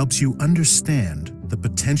Forecaster helps you understand the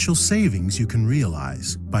potential savings you can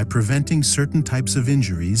realize by preventing certain types of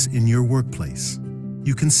injuries in your workplace.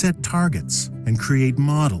 You can set targets and create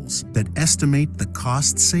models that estimate the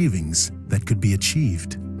cost savings that could be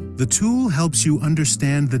achieved. The tool helps you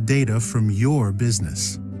understand the data from your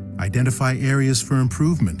business, identify areas for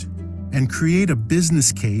improvement, and create a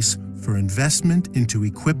business case for investment into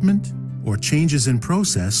equipment or changes in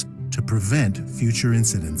process to prevent future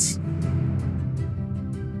incidents.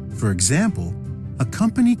 For example, a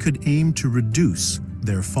company could aim to reduce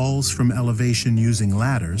their falls from elevation using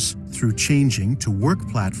ladders through changing to work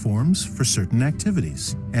platforms for certain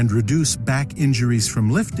activities, and reduce back injuries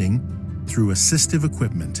from lifting through assistive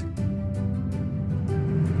equipment.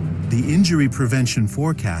 The Injury Prevention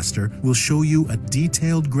Forecaster will show you a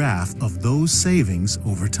detailed graph of those savings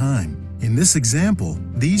over time. In this example,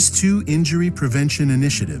 these two injury prevention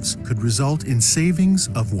initiatives could result in savings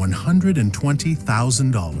of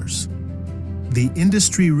 $120,000. The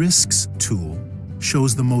Industry Risks tool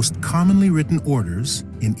shows the most commonly written orders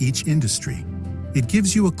in each industry. It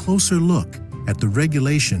gives you a closer look at the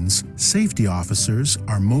regulations safety officers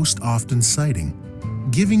are most often citing,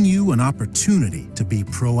 giving you an opportunity to be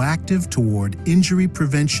proactive toward injury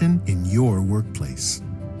prevention in your workplace.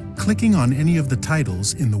 Clicking on any of the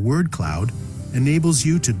titles in the word cloud enables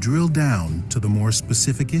you to drill down to the more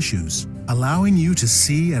specific issues, allowing you to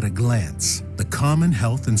see at a glance the common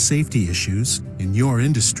health and safety issues in your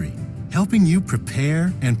industry, helping you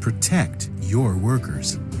prepare and protect your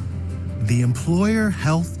workers. The Employer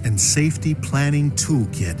Health and Safety Planning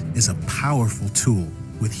Toolkit is a powerful tool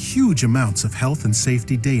with huge amounts of health and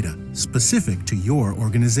safety data specific to your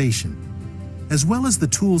organization. As well as the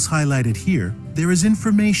tools highlighted here, there is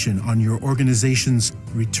information on your organization's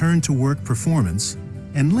return to work performance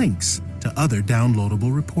and links to other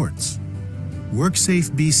downloadable reports.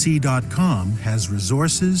 WorkSafeBC.com has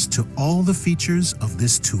resources to all the features of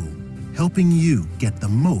this tool, helping you get the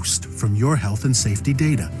most from your health and safety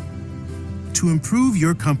data. To improve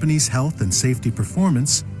your company's health and safety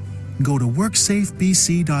performance, go to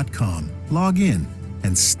WorkSafeBC.com, log in,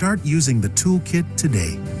 and start using the toolkit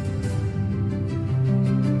today.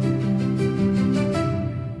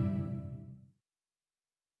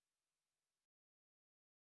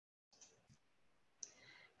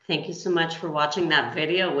 Thank you so much for watching that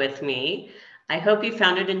video with me. I hope you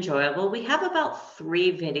found it enjoyable. We have about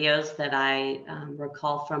 3 videos that I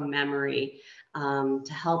recall from memory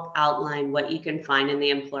to help outline what you can find in the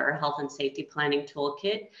Employer Health and Safety Planning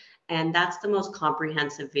Toolkit. And that's the most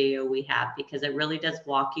comprehensive video we have because it really does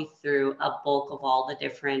walk you through a bulk of all the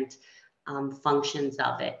different functions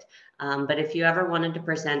of it. But if you ever wanted to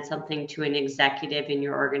present something to an executive in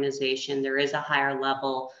your organization, there is a higher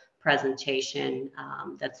level presentation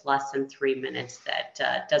that's less than 3 minutes that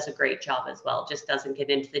does a great job as well. Just doesn't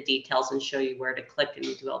get into the details and show you where to click and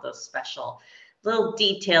do all those special little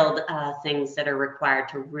detailed things that are required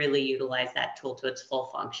to really utilize that tool to its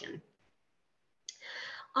full function.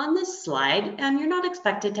 On this slide, you're not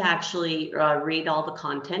expected to actually read all the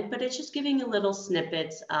content, but it's just giving you little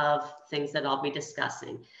snippets of things that I'll be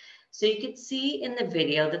discussing. So you can see in the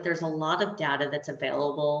video that there's a lot of data that's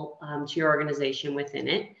available to your organization within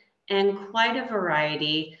it, and quite a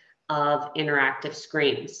variety of interactive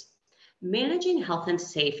screens. Managing health and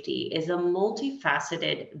safety is a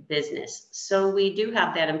multifaceted business. So we do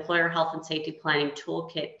have that Employer Health and Safety Planning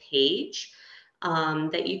Toolkit page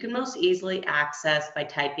that you can most easily access by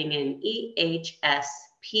typing in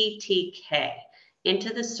EHSPTK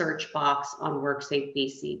into the search box on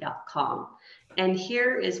WorkSafeBC.com. And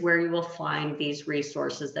here is where you will find these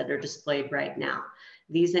resources that are displayed right now.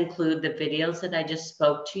 These include the videos that I just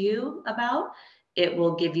spoke to you about. It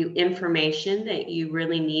will give you information that you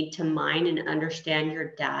really need to mine and understand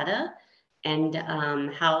your data and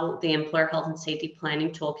how the Employer Health and Safety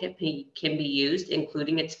Planning Toolkit can be used,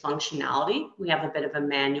 including its functionality. We have a bit of a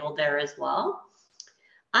manual there as well.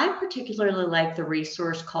 I particularly like the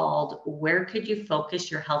resource called Where Could You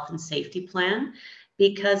Focus Your Health and Safety Plan?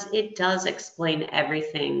 Because it does explain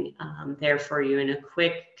everything there for you in a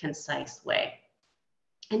quick, concise way.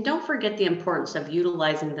 And don't forget the importance of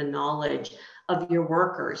utilizing the knowledge of your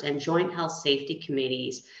workers and joint health safety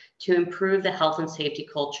committees to improve the health and safety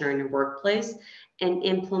culture in your workplace and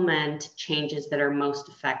implement changes that are most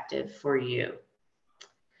effective for you.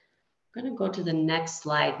 I'm going to go to the next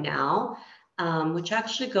slide now, which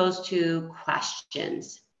actually goes to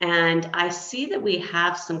questions. And I see that we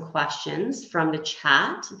have some questions from the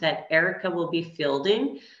chat that Erica will be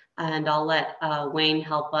fielding, and I'll let Wayne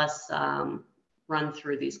help us run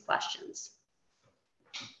through these questions.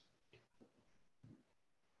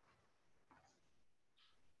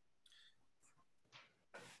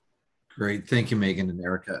 Great. Thank you, Megan and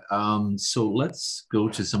Erica. So let's go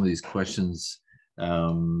to some of these questions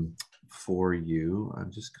for you.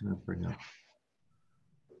 I'm just going to bring up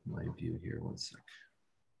my view here. One sec.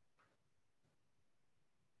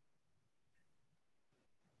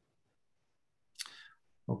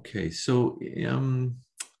 Okay, so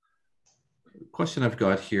question I've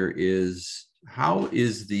got here is, how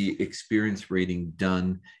is the experience rating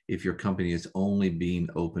done if your company is only being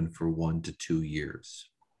open for 1 to 2 years?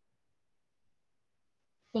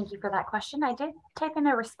 Thank you for that question. I did type in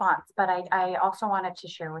a response, but I also wanted to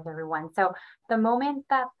share with everyone. So the moment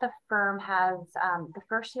that the firm has, the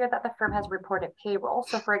first year that the firm has reported payroll,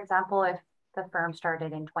 so for example, if the firm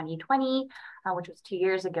started in 2020, which was 2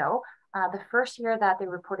 years ago, the first year that they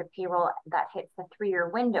reported payroll that hits the 3-year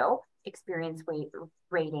window, experience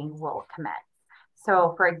rating will commence.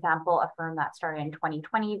 So for example, a firm that started in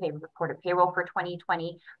 2020, they reported payroll for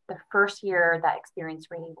 2020. The first year that experience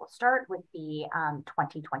rating will start would be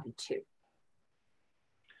 2022.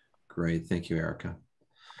 Great, thank you, Erica.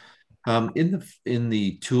 In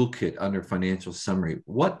the toolkit under financial summary,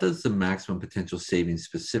 what does the maximum potential savings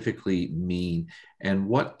specifically mean, and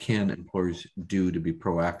what can employers do to be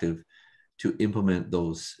proactive to implement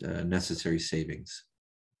those necessary savings?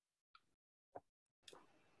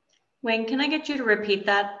 Wayne, can I get you to repeat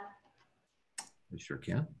that? I sure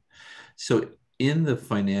can. So in the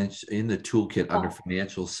toolkit under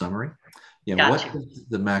financial summary, what does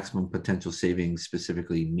the maximum potential savings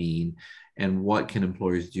specifically mean, and what can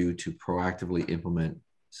employers do to proactively implement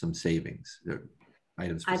some savings?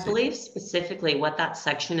 Items for I believe specifically what that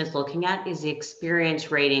section is looking at is the experience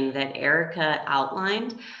rating that Erica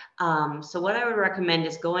outlined. So what I would recommend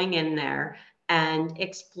is going in there and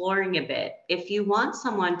exploring a bit. If you want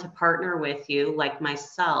someone to partner with you, like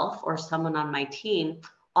myself or someone on my team,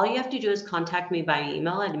 all you have to do is contact me by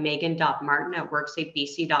email at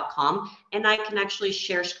megan.martin@worksafebc.com, and I can actually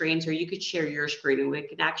share screens, or you could share your screen and we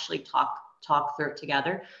can actually talk through it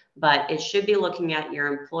together. But it should be looking at your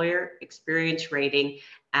employer experience rating,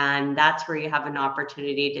 and that's where you have an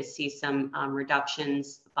opportunity to see some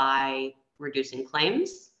reductions by reducing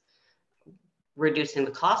claims, reducing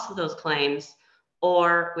the cost of those claims,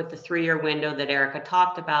 or with the 3-year window that Erica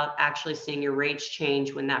talked about, actually seeing your rates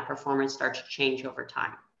change when that performance starts to change over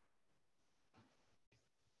time.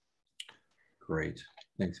 Great.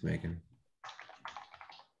 Thanks, Megan.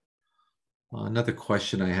 Another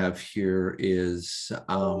question I have here is,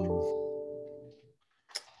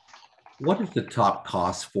 what is the top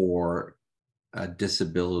cost for a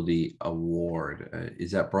disability award?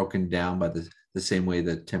 Is that broken down by the same way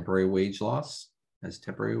that temporary wage loss as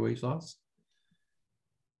temporary wage loss?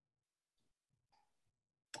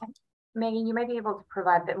 Megan, you might be able to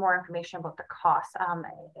provide a bit more information about the cost.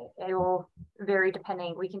 It will vary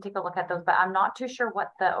depending, we can take a look at those, but I'm not too sure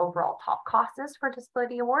what the overall top cost is for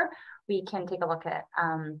disability award. We can take a look at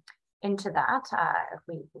into that if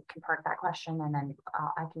we can park that question, and then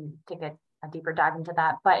I can take a deeper dive into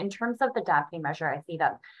that. But in terms of the dampening measure, I see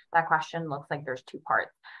that that question looks like there's two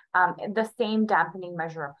parts. The same dampening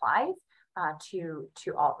measure applies to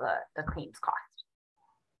all the claims cost.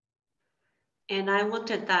 And I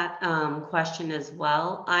looked at that question as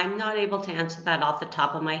well. I'm not able to answer that off the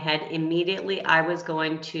top of my head. Immediately, I was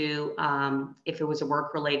going to, if it was a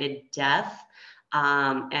work-related death.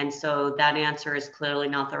 And so that answer is clearly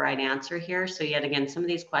not the right answer here. So yet again, some of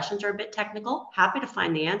these questions are a bit technical. Happy to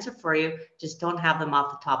find the answer for you, just don't have them off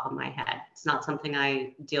the top of my head. It's not something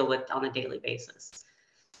I deal with on a daily basis.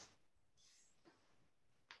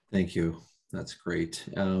 Thank you. That's great.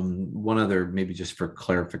 One other, maybe just for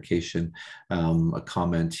clarification, a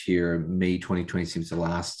comment here. May 2020 seems the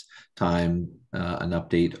last time an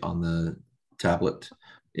update on the tablet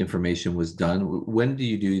information was done. When do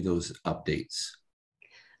you do those updates?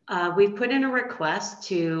 We've put in a request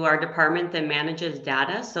to our department that manages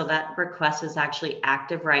data. So that request is actually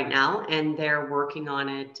active right now, and they're working on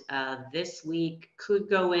it this week, could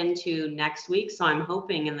go into next week. So I'm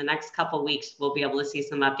hoping in the next couple of weeks, we'll be able to see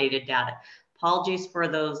some updated data. Apologies for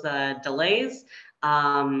those delays.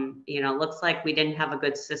 Looks like we didn't have a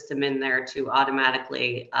good system in there to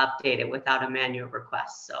automatically update it without a manual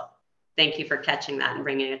request. So thank you for catching that and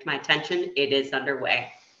bringing it to my attention. It is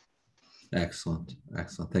underway. Excellent.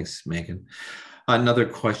 Excellent. Thanks, Megan. Another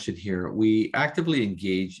question here. We actively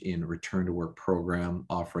engage in return to work program,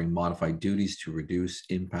 offering modified duties to reduce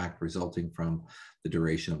impact resulting from the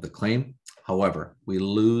duration of the claim. However, we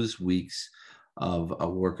lose weeks of a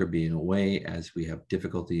worker being away as we have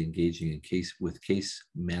difficulty engaging with case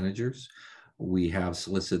managers. We have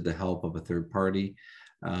solicited the help of a third party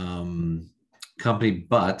company,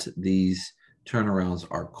 but these turnarounds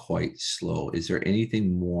are quite slow. Is there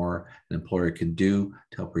anything more an employer can do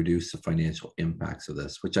to help reduce the financial impacts of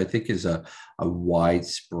this? Which I think is a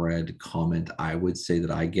widespread comment, I would say,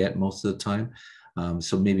 that I get most of the time.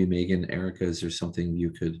 So maybe Megan, Erica, is there something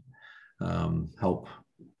you could help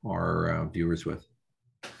our viewers with?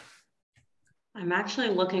 I'm actually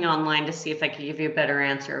looking online to see if I could give you a better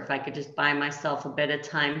answer. If I could just buy myself a bit of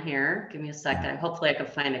time here. Give me a second. Hopefully I can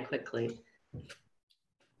find it quickly. No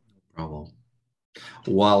problem.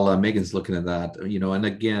 While Megan's looking at that, and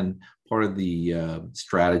again, part of the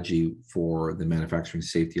strategy for the Manufacturing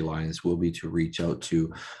Safety Alliance will be to reach out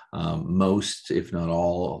to most, if not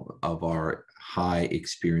all, of our high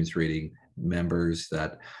experience rating members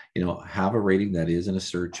that have a rating that isn't a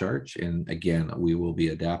surcharge. And again, we will be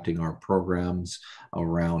adapting our programs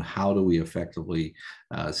around how do we effectively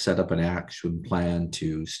set up an action plan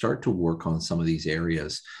to start to work on some of these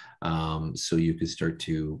areas, so you can start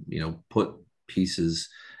to put pieces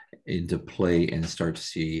into play and start to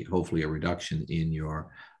see hopefully a reduction in your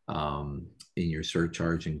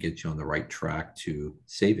surcharge and get you on the right track to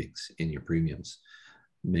savings in your premiums.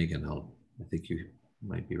 Megan, I think you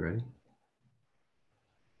might be ready.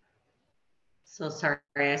 So sorry,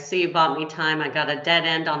 I see you bought me time. I got a dead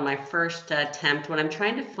end on my first attempt. What I'm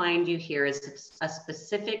trying to find you here is a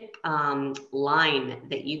specific line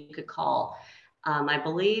that you could call. I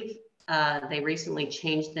believe they recently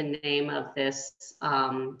changed the name of this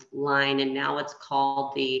line, and now it's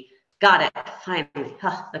called got it, finally,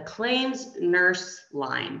 the claims nurse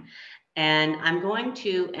line. And I'm going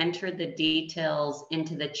to enter the details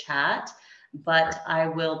into the chat, but I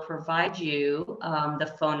will provide you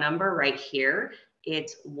the phone number right here.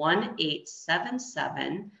 It's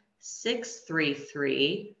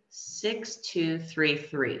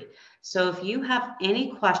 1-877-633-6233. So if you have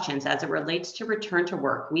any questions as it relates to return to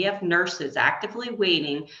work, we have nurses actively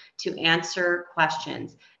waiting to answer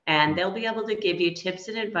questions, and they'll be able to give you tips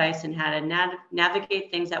and advice on how to navigate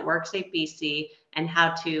things at WorkSafeBC and how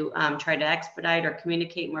to try to expedite or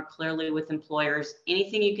communicate more clearly with employers.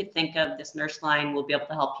 Anything you could think of, this nurse line will be able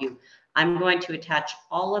to help you. I'm going to attach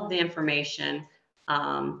all of the information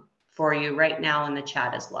for you right now in the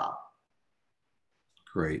chat as well.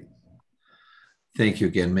 Great. Thank you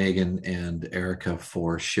again, Megan and Erica,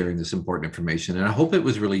 for sharing this important information. And I hope it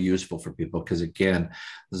was really useful for people because, again,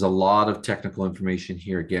 there's a lot of technical information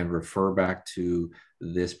here. Again, refer back to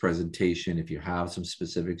this presentation. If you have some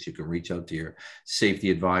specifics, you can reach out to your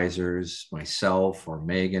safety advisors, myself, or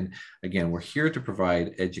Megan. Again, we're here to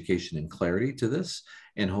provide education and clarity to this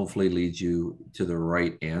and hopefully lead you to the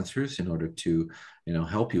right answers in order to,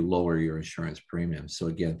 help you lower your insurance premiums. So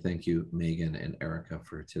again, thank you, Megan and Erica,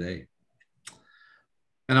 for today.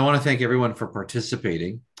 And I want to thank everyone for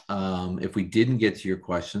participating. If we didn't get to your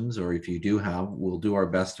questions, or if you do have, we'll do our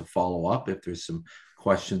best to follow up if there's some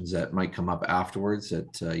questions that might come up afterwards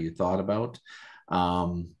that you thought about.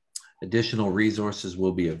 Additional resources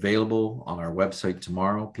will be available on our website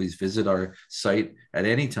tomorrow. Please visit our site at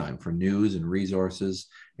any time for news and resources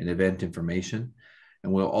and event information.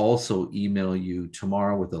 And we'll also email you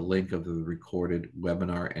tomorrow with a link of the recorded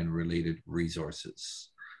webinar and related resources.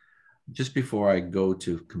 Just before I go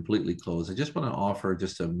to completely close, I just want to offer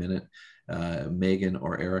just a minute, Megan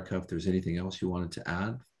or Erica, if there's anything else you wanted to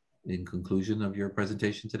add in conclusion of your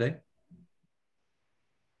presentation today.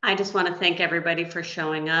 I just want to thank everybody for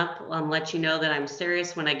showing up and let you know that I'm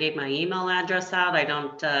serious when I gave my email address out. I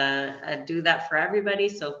don't do that for everybody.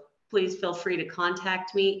 So please feel free to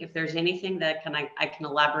contact me if there's anything that I can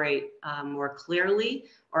elaborate more clearly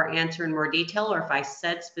or answer in more detail, or if I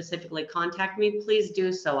said specifically contact me, please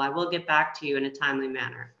do so. I will get back to you in a timely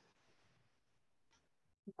manner.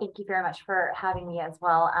 Thank you very much for having me as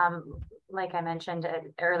well. Like I mentioned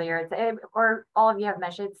earlier, or all of you have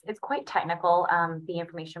mentioned, it's quite technical, the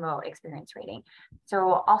information about experience rating.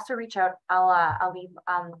 So also reach out. I'll leave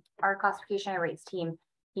our classification and rates team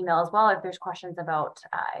email as well if there's questions about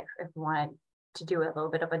if we wanted to do a little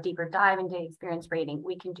bit of a deeper dive into experience rating,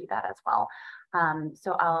 we can do that as well.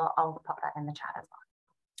 So I'll put that in the chat as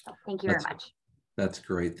well. So thank you very much. That's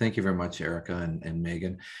great. Thank you very much, Erica and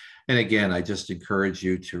Megan. And again, I just encourage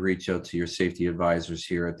you to reach out to your safety advisors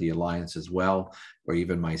here at the Alliance as well, or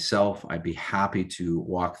even myself. I'd be happy to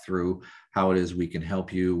walk through how it is we can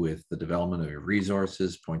help you with the development of your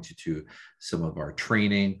resources, point you to some of our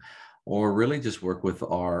training, or really just work with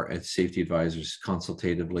our safety advisors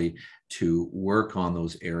consultatively to work on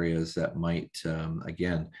those areas that might,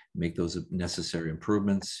 again, make those necessary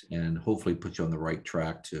improvements and hopefully put you on the right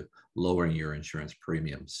track to lowering your insurance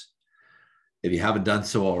premiums. If you haven't done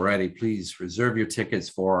so already, please reserve your tickets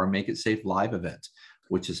for our Make It Safe live event,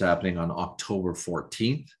 which is happening on October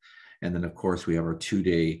 14th. And then, of course, we have our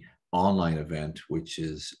two-day online event, which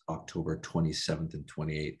is October 27th and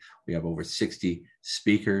 28th. We have over 60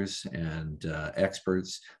 speakers and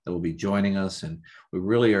experts that will be joining us. And we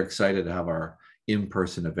really are excited to have our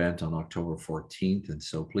in-person event on October 14th. And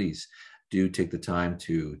so please do take the time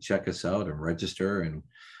to check us out and register. And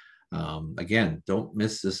again, don't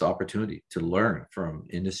miss this opportunity to learn from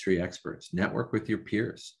industry experts, network with your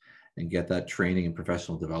peers, and get that training and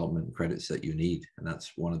professional development credits that you need. And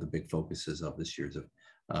that's one of the big focuses of this year's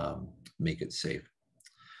Make It Safe.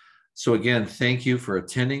 So again, thank you for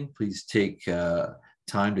attending. Please take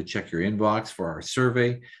time to check your inbox for our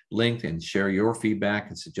survey link and share your feedback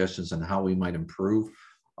and suggestions on how we might improve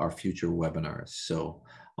our future webinars. So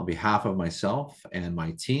on behalf of myself and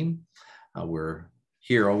my team, we're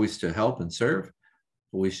here always to help and serve.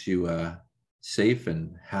 I wish you a safe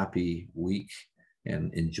and happy week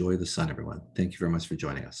and enjoy the sun, everyone. Thank you very much for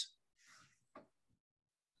joining us.